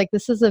message. I was like,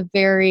 this is a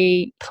very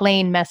very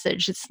plain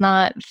message. It's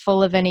not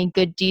full of any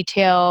good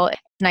detail.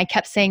 And I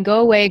kept saying, go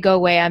away, go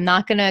away. I'm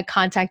not going to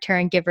contact her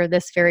and give her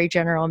this very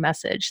general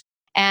message.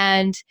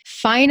 And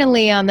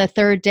finally, on the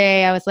third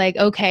day, I was like,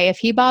 okay, if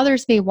he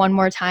bothers me one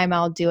more time,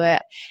 I'll do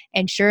it.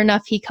 And sure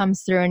enough, he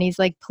comes through and he's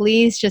like,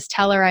 please just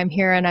tell her I'm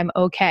here and I'm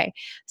okay.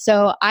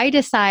 So I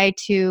decide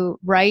to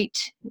write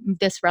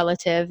this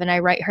relative and I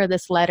write her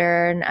this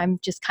letter, and I'm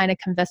just kind of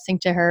confessing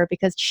to her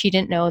because she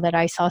didn't know that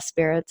I saw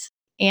spirits.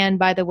 And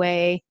by the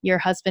way, your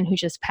husband who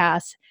just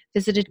passed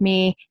visited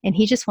me, and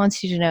he just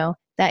wants you to know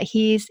that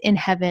he's in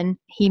heaven.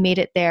 He made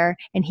it there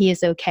and he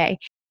is okay.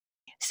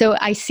 So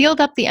I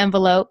sealed up the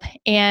envelope,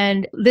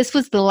 and this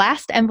was the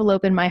last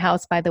envelope in my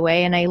house, by the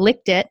way, and I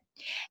licked it.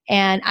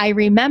 And I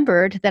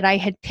remembered that I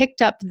had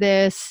picked up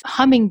this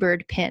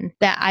hummingbird pin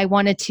that I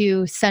wanted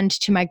to send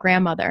to my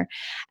grandmother.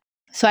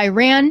 So I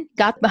ran,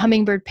 got the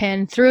hummingbird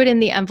pin, threw it in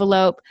the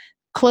envelope,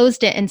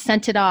 closed it, and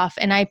sent it off.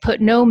 And I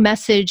put no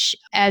message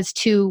as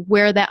to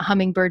where that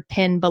hummingbird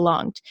pin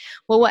belonged.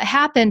 Well, what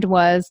happened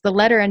was the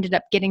letter ended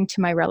up getting to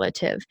my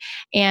relative,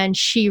 and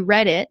she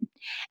read it,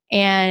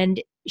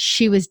 and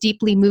she was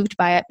deeply moved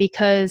by it,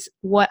 because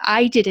what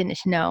I didn't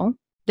know,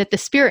 that the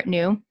spirit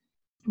knew,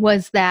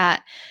 was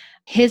that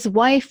his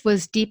wife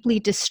was deeply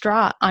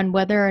distraught on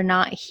whether or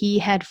not he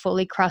had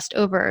fully crossed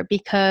over,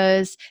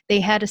 because they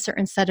had a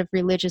certain set of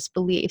religious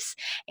beliefs.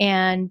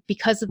 And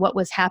because of what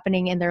was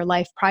happening in their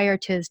life prior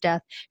to his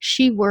death,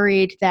 she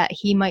worried that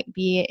he might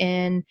be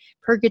in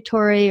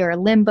purgatory or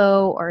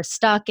limbo or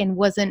stuck and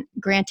wasn't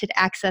granted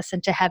access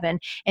into heaven.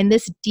 And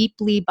this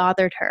deeply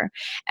bothered her.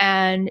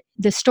 And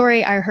the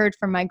story I heard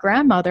from my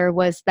grandmother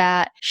was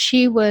that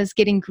she was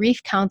getting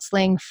grief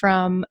counseling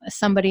from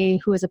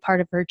somebody who was a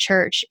part of her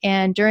church.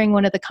 And during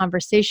one of the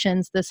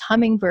conversations, this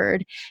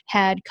hummingbird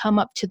had come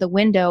up to the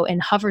window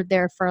and hovered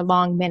there for a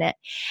long minute.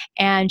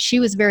 And she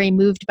was very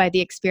moved by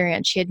the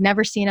experience. She had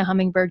never seen a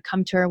hummingbird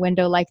come to her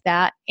window like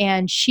that.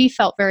 And she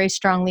felt very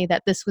strongly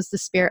that this was the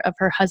spirit of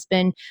her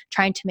husband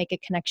trying to make a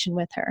connection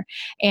with her.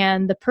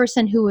 And the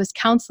person who was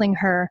counseling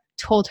her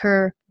told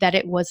her that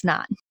it was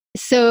not.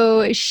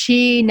 So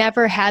she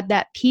never had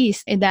that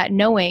peace and that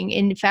knowing.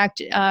 In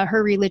fact,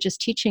 her religious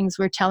teachings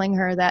were telling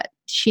her that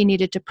she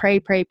needed to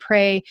pray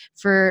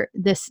for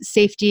this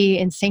safety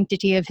and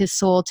sanctity of his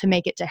soul to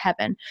make it to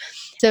heaven.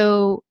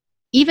 So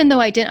even though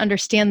I didn't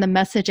understand the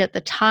message at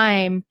the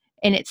time,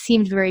 and it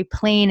seemed very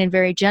plain and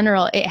very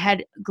general, it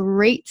had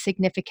great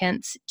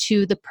significance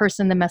to the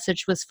person the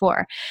message was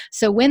for.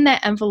 So when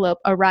that envelope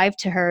arrived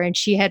to her and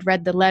she had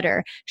read the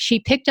letter, she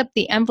picked up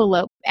the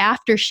envelope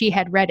after she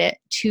had read it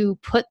to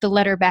put the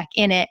letter back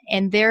in it,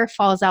 and there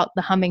falls out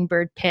the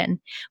hummingbird pin,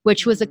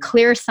 which was a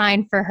clear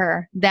sign for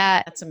her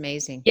that... That's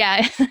amazing.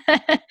 Yeah.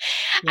 Yeah.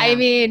 I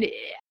mean,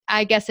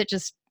 I guess it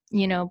just,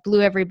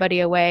 blew everybody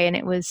away, and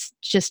it was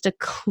just a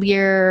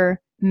clear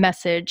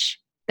message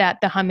that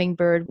the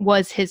hummingbird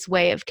was his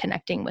way of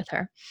connecting with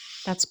her.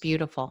 That's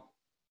beautiful.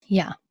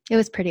 Yeah, it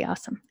was pretty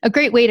awesome. A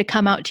great way to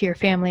come out to your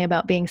family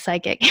about being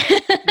psychic.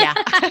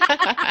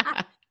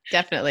 Yeah,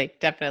 definitely.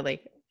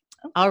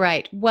 All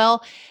right.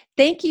 Well,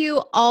 thank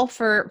you all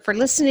for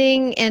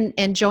listening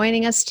and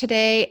joining us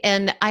today.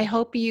 And I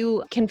hope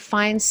you can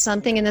find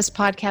something in this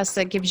podcast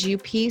that gives you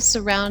peace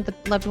around the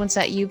loved ones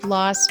that you've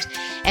lost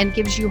and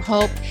gives you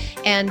hope.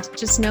 And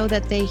just know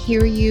that they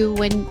hear you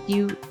when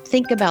you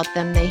think about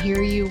them. They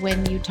hear you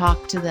when you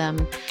talk to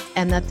them,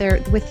 and that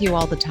they're with you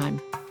all the time.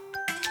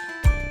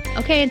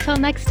 Okay, until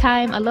next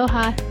time.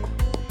 Aloha.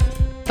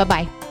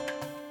 Bye-bye.